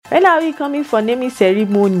When are we coming for naming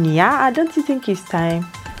ceremony? Don't you think it's time?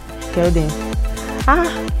 Tell them.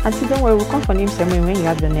 Auntie, don't worry, we'll come for name ceremony when you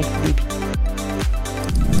have your next baby.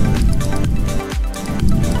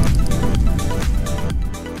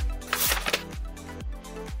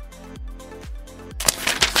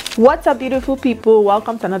 What's up, beautiful people?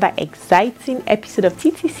 Welcome to another exciting episode of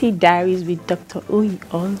TTC Diaries with Dr. O. You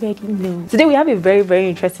already know. Today we have a very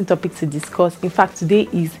interesting topic to discuss. In fact, today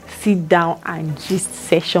is sit down and gist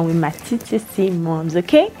session with my TTC moms,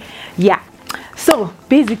 okay? Yeah. So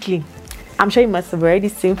basically, I'm sure you must have already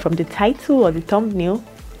seen from the title or the thumbnail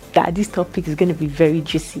that this topic is going to be very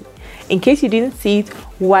juicy. In case you didn't see it,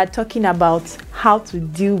 we're talking about how to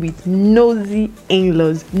deal with nosy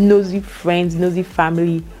in-laws, nosy friends, nosy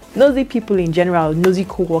family, nosy people in general, nosy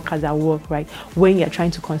co-workers at work, right? When you're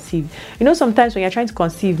trying to conceive. You know, sometimes when you're trying to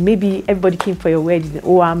conceive, maybe everybody came for your wedding,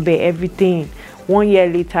 everything. 1 year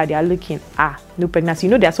later, they are looking, no pregnancy.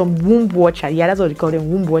 You know, there are some womb watchers. Yeah, that's what they call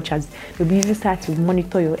them, womb watchers. They'll be using start to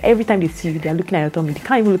monitor you. Every time they see you, they're looking at your tummy. They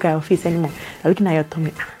can't even look at your face anymore. They're looking at your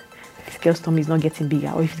tummy. This girl's tummy is not getting bigger.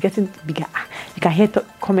 Or if it's getting bigger, you can hear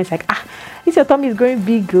comments like, this your tummy is growing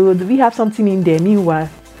big, good. We have something in there. Meanwhile,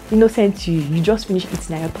 innocent you just finished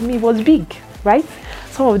eating and your tummy was big, right?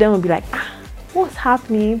 Some of them will be like, what's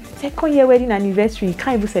happening? Second year wedding anniversary. You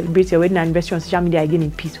can't even celebrate your wedding anniversary on social media again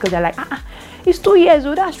in peace because they're like, it's 2 years.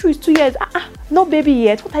 Oh, that's true, it's 2 years. No baby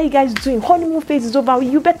yet. What are you guys doing? Honeymoon phase is over.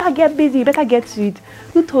 You better get busy. You better get to it.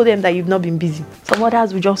 Who told them that you've not been busy? Some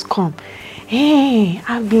others will just come. Hey,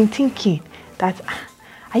 I've been thinking that,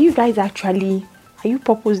 are you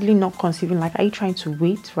purposely not conceiving? Like, are you trying to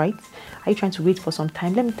wait, right? Are you trying to wait for some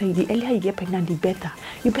time? Let me tell you, the earlier you get pregnant, the better.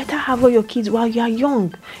 You better have all your kids while you are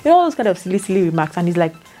young. You know, all those kind of silly remarks. And it's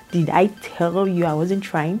like, did I tell you I wasn't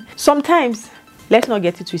trying? Sometimes, let's not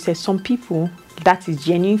get it twisted. Some people, that is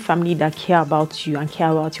genuine family that care about you and care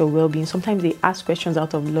about your well-being. Sometimes they ask questions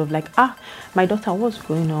out of love, like, my daughter, what's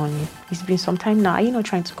going on? It's been some time now. Are you not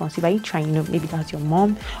trying to conceive? Are you trying? You know, maybe that's your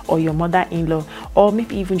mom or your mother-in-law, or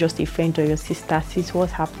maybe even just a friend or your sister. Sis,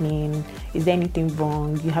 what's happening? Is there anything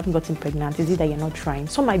wrong? You haven't gotten pregnant. Is it that you're not trying?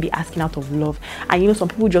 Some might be asking out of love. And you know, some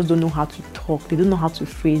people just don't know how to talk. They don't know how to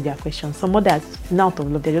phrase their questions. Some others, not out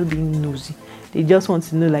of love, they're just being nosy. They just want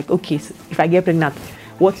to know, like, okay, so if I get pregnant,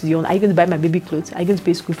 what's your own? Are you going to buy my baby clothes? Are you going to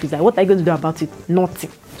pay school fees? What are you going to do about it?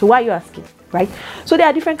 Nothing. So why are you asking, right? So there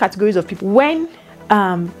are different categories of people. When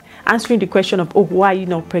answering the question of, why are you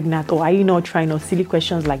not pregnant? Or are you not trying? Or silly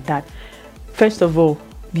questions like that. First of all,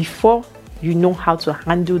 before you know how to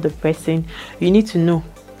handle the person, you need to know,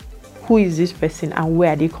 who is this person and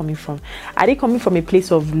where are they coming from? Are they coming from a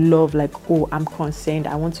place of love, like, I'm concerned,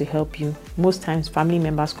 I want to help you? Most times family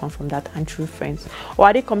members come from that, and true friends. Or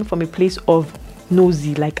are they coming from a place of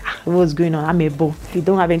nosy, like, what's going on? I'm a bo. They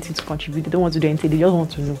don't have anything to contribute. They don't want to do anything. They just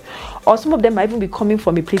want to know. Or some of them might even be coming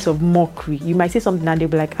from a place of mockery. You might say something and they'll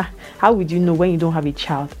be like, how would you know when you don't have a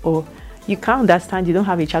child? Or you can't understand, you don't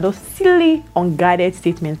have a child. Or silly, unguided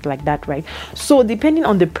statements like that, right? So depending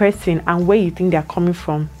on the person and where you think they're coming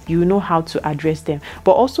from, you know how to address them.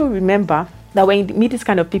 But also remember that when you meet this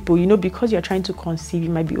kind of people, you know, because you're trying to conceive, you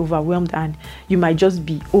might be overwhelmed and you might just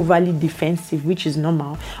be overly defensive, which is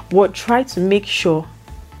normal. But try to make sure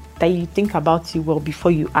that you think about it well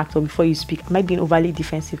before you act or before you speak. Am I being overly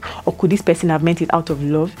defensive? Or could this person have meant it out of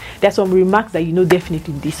love? There's some remarks that you know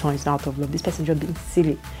definitely this one is not out of love. This person just being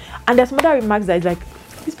silly. And there's some other remarks that is like,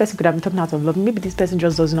 this person could have been talking out of love. Maybe this person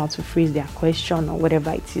just doesn't know how to phrase their question or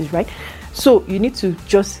whatever it is, right? So you need to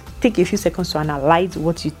just take a few seconds to analyze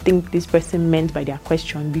what you think this person meant by their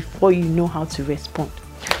question before you know how to respond.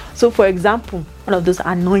 So for example, one of those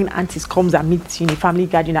annoying aunties comes and meets you in a family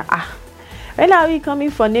gathering. When are we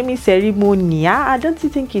coming for naming ceremony? Don't you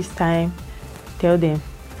think it's time? Tell them,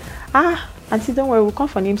 auntie, don't worry, we'll come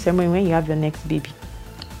for name ceremony when you have your next baby.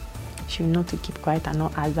 She will know to keep quiet and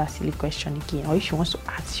not ask that silly question again. Or if she wants to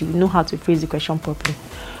ask, she will know how to phrase the question properly.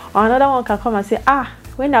 Or another one can come and say,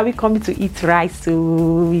 when are we coming to eat rice?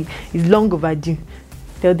 So it's long overdue.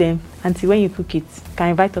 Tell them, auntie, when you cook it, you can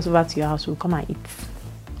invite us over to your house. We'll come and eat.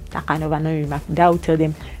 That kind of annoying remark. That will tell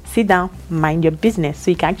them, sit down, mind your business.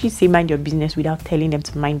 So you can actually say mind your business without telling them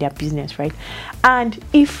to mind their business, right? And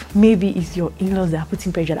if maybe it's your in-laws that are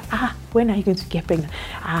putting pressure, like, when are you going to get pregnant?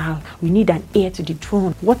 We need an heir to the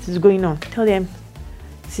throne. What is going on? Tell them,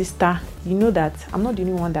 sister, you know that I'm not the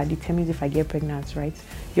only one that determines if I get pregnant, right?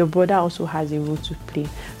 Your brother also has a role to play.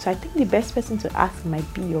 So I think the best person to ask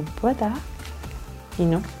might be your brother. You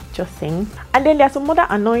know, just saying. And then there's some other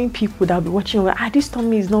annoying people that will be watching, this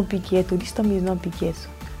tummy is not big yet, or this tummy is not big yet.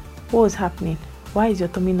 What was happening? Why is your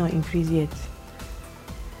tummy not increased yet?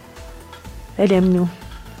 Let them know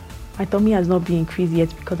My tummy has not been increased yet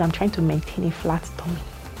because I'm trying to maintain a flat tummy.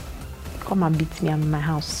 Come and beat me, I'm in my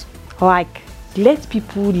house. Like, let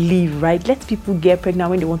people live, right? Let people get pregnant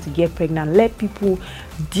when they want to get pregnant. Let people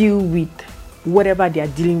deal with whatever they are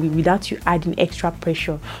dealing with without you adding extra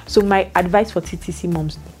pressure. So my advice for TTC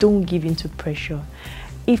moms, don't give into pressure.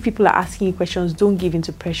 If people are asking you questions, don't give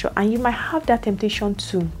into pressure. And you might have that temptation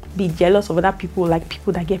to be jealous of other people, like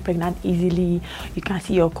people that get pregnant easily. You can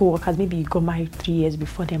see your co-workers, maybe you got married 3 years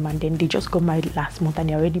before them and then they just got married last month and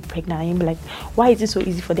they're already pregnant, and you're like, why is it so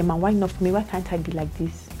easy for them and why not for me? Why can't I be like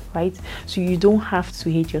this? Right? So you don't have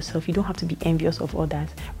to hate yourself. You don't have to be envious of others,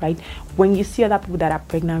 right? When you see other people that are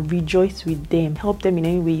pregnant, rejoice with them. Help them in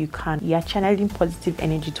any way you can. You are channeling positive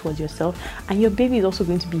energy towards yourself, and your baby is also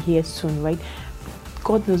going to be here soon, right?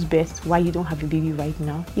 God knows best why you don't have a baby right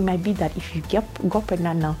now. It might be that if you got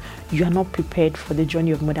pregnant now, you are not prepared for the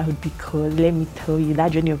journey of motherhood, because let me tell you,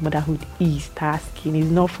 that journey of motherhood is tasking. It's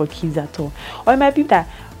not for kids at all. Or it might be that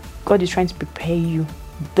God is trying to prepare you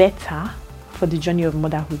better for the journey of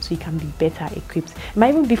motherhood so you can be better equipped. It might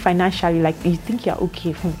even be financially, like you think you're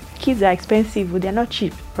okay. Kids are expensive, but they're not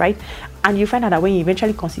cheap, right? And you find out that when you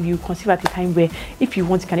eventually conceive, you conceive at a time where if you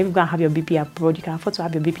want, you can even go and have your baby abroad. You can afford to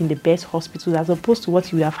have your baby in the best hospitals as opposed to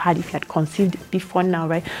what you would have had if you had conceived before now,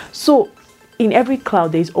 right? So in every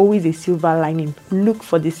cloud, there is always a silver lining. Look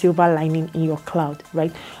for the silver lining in your cloud,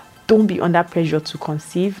 right? Don't be under pressure to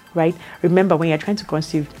conceive, right? Remember, when you're trying to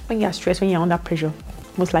conceive, when you're stressed, when you're under pressure,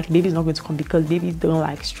 most likely baby's not going to come, because babies don't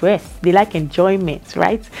like stress. They like enjoyment,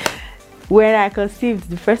 right? When I conceived,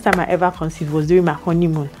 the first time I ever conceived was during my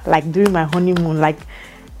honeymoon. Like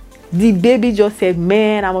the baby just said,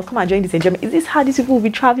 man, I must come and join this enjoyment. Is this how these people will be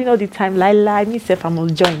traveling all the time? Like myself, I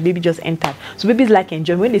must join. Baby just entered. So babies like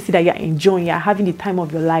enjoying. When they see that you're enjoying, you're having the time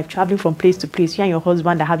of your life, traveling from place to place, you and your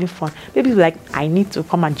husband are having fun. Babies like, I need to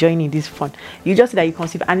come and join in this fun. You just see that you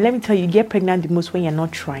conceive. And let me tell you, you get pregnant the most when you're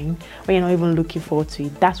not trying, when you're not even looking forward to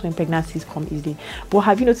it. That's when pregnancies come easily. But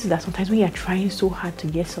have you noticed that sometimes when you're trying so hard to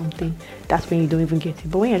get something, that's when you don't even get it?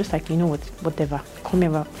 But when you're just like, you know what, whatever,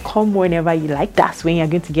 come whenever you like, that's when you're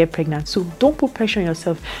going to get pregnant. So don't put pressure on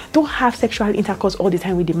yourself. Don't have sexual intercourse all the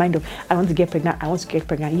time with the mind of, I want to get pregnant, I want to get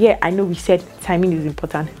pregnant. Yeah, I know we said timing is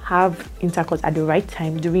important. Have intercourse at the right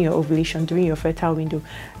time during your ovulation, during your fertile window.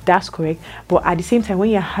 That's correct. But at the same time,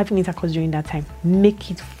 when you're having intercourse during that time,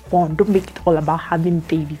 make it fun. Don't make it all about having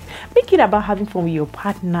babies. Make it about having fun with your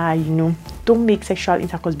partner, you know. Don't make sexual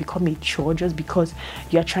intercourse become a chore just because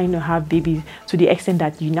you're trying to have babies to the extent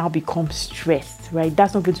that you now become stressed, right?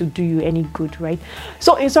 That's not going to do you any good, right?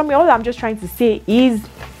 So in summary, all I'm just trying to say is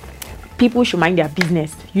people should mind their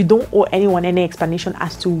business. You don't owe anyone any explanation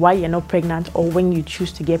as to why you're not pregnant or when you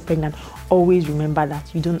choose to get pregnant. Always remember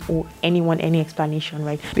that you don't owe anyone any explanation,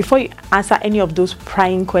 right? Before you answer any of those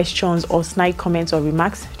prying questions or snide comments or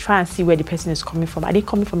remarks, try and see where the person is coming from. Are they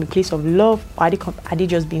coming from a place of love, or are they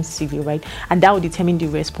just being silly, right? And that will determine the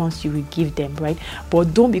response you will give them, right?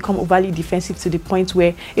 But don't become overly defensive to the point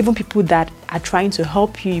where even people that are trying to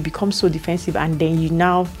help you become so defensive and then you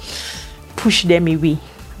now push them away,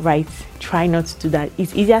 right? Try not to do that.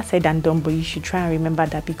 It's easier said than done, but you should try and remember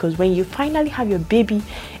that, because when you finally have your baby,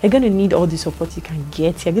 you're going to need all the support you can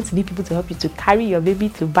get. You're going to need people to help you to carry your baby,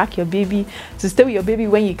 to back your baby, to stay with your baby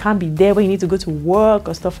when you can't be there, when you need to go to work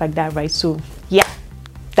or stuff like that, right? So yeah,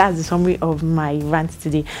 that's the summary of my rant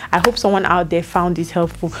today. I hope someone out there found this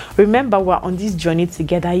helpful. Remember, we're on this journey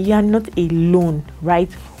together. You are not alone, right?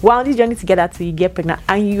 We're on this journey together till you get pregnant,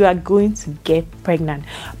 and you are going to get pregnant.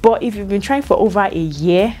 But if you've been trying for over a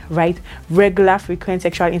year, right, regular frequent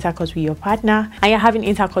sexual intercourse with your partner, and you're having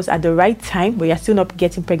intercourse at the right time but you're still not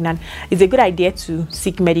getting pregnant, it's a good idea to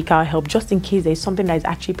seek medical help just in case there's something that is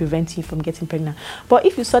actually preventing you from getting pregnant. But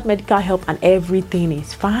if you sought medical help and everything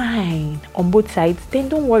is fine on both sides, then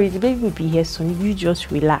don't worry, the baby will be here soon. You just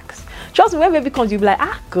relax. Trust me, when baby comes, you'll be like,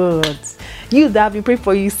 God, you that have been praying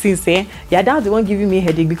for you since, yeah, that's the one giving me a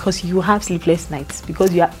headache, because you have sleepless nights, because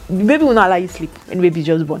the baby will not allow you sleep when the baby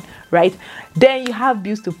just born, right? Then you have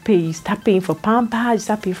bills to pay. You start paying for pampers, you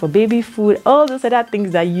start paying for baby food, all those other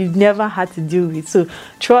things that you never had to deal with. So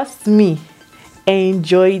trust me,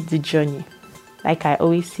 enjoy the journey. Like I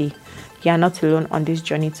always say, you are not alone on this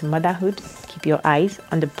journey to motherhood. Keep your eyes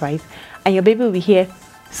on the prize, and your baby will be here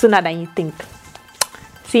sooner than you think.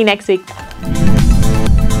 See you next week.